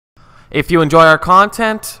If you enjoy our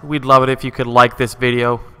content, we'd love it if you could like this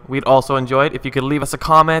video. We'd also enjoy it if you could leave us a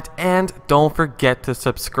comment, and don't forget to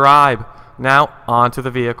subscribe. Now, on to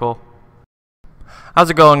the vehicle. How's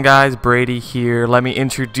it going, guys? Brady here. Let me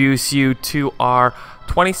introduce you to our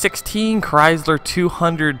 2016 Chrysler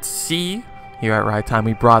 200C. Here at Ride Time,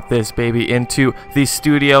 we brought this baby into the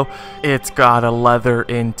studio. It's got a leather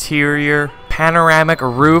interior, panoramic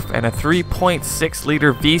roof, and a 3.6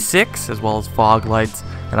 liter V6, as well as fog lights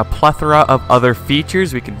and a plethora of other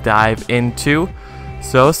features we can dive into.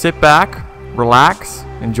 So sit back, relax,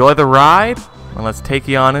 enjoy the ride, and let's take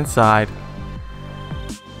you on inside.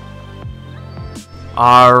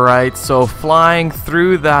 Alright, so flying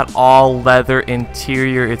through that all leather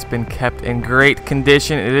interior, it's been kept in great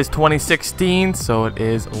condition. It is 2016, so it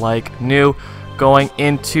is like new. Going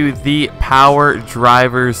into the power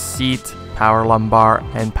driver's seat, power lumbar,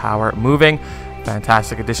 and power moving.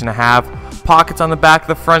 Fantastic addition to have. Pockets on the back of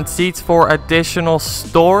the front seats for additional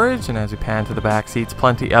storage, and as we pan to the back seats,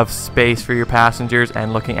 plenty of space for your passengers.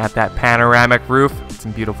 And looking at that panoramic roof, it's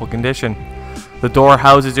in beautiful condition. The door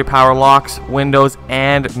houses your power locks, windows,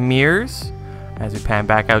 and mirrors. As we pan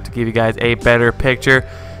back out to give you guys a better picture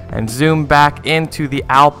and zoom back into the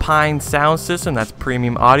Alpine sound system, that's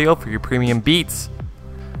premium audio for your premium beats.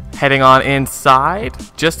 Heading on inside,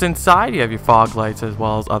 just inside you have your fog lights as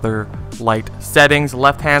well as other light settings.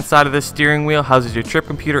 Left hand side of the steering wheel houses your trip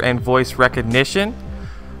computer and voice recognition.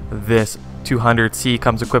 This 200C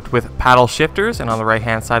comes equipped with paddle shifters, and on the right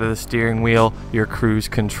hand side of the steering wheel, your cruise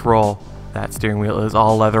control. That steering wheel is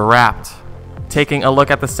all leather wrapped. Taking a look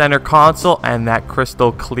at the center console and that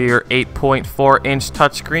crystal clear 8.4-inch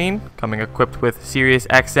touchscreen, coming equipped with Sirius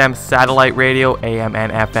XM satellite radio, AM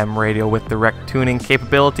and FM radio with direct tuning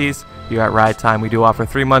capabilities. Here at Ride Time, we do offer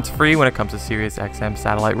 3 months free when it comes to Sirius XM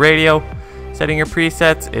satellite radio. Setting your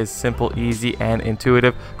presets is simple, easy, and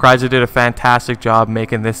intuitive. Chrysler did a fantastic job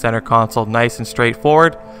making this center console nice and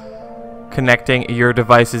straightforward. Connecting your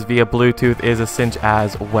devices via Bluetooth is a cinch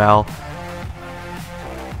as well.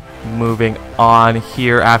 Moving on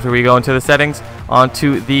here, after we go into the settings,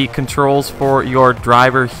 onto the controls for your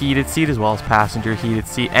driver heated seat as well as passenger heated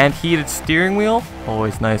seat and heated steering wheel.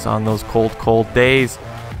 Always nice on those cold days.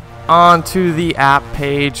 Onto the app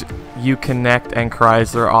page, Uconnect and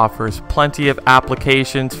Chrysler offers plenty of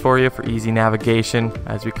applications for you for easy navigation.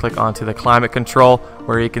 As we click onto the climate control,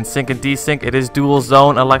 where you can sync and desync, it is dual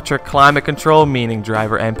zone electric climate control, meaning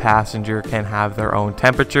driver and passenger can have their own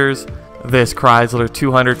temperatures. This Chrysler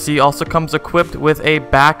 200C also comes equipped with a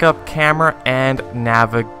backup camera and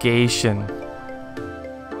navigation.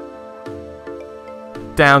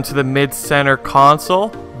 Down to the mid-center console,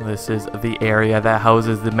 this is the area that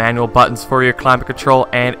houses the manual buttons for your climate control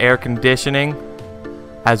and air conditioning,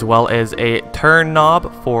 as well as a turn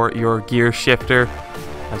knob for your gear shifter,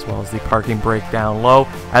 as well as the parking brake down low.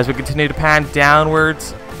 As we continue to pan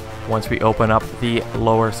downwards, once we open up the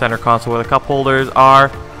lower center console where the cup holders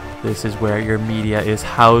are, this is where your media is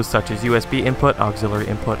housed, such as USB input, and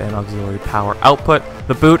auxiliary power output.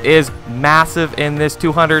 The boot is massive in this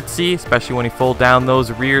 200C, especially when you fold down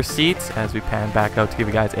those rear seats. As we pan back out to give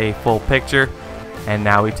you guys a full picture. And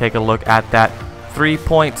now we take a look at that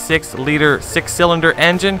 3.6 liter 6-cylinder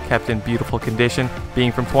engine, kept in beautiful condition.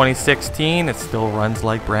 Being from 2016, it still runs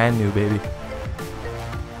like brand new, baby.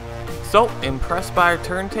 So, impressed by our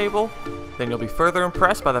turntable? Then you'll be further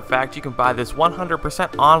impressed by the fact you can buy this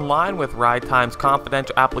 100% online with Ride Time's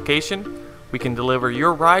confidential application. We can deliver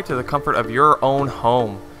your ride to the comfort of your own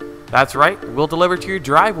home. That's right, we'll deliver to your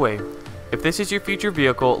driveway. If this is your future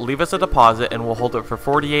vehicle, leave us a deposit and we'll hold it for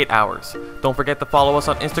 48 hours. Don't forget to follow us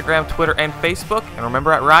on Instagram, Twitter, and Facebook. And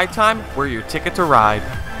remember, at Ride Time, we're your ticket to ride.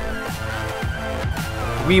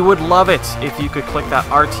 We would love it if you could click that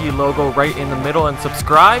RT logo right in the middle and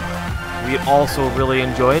subscribe. We'd also really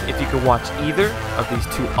enjoy it if you could watch either of these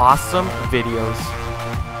two awesome videos.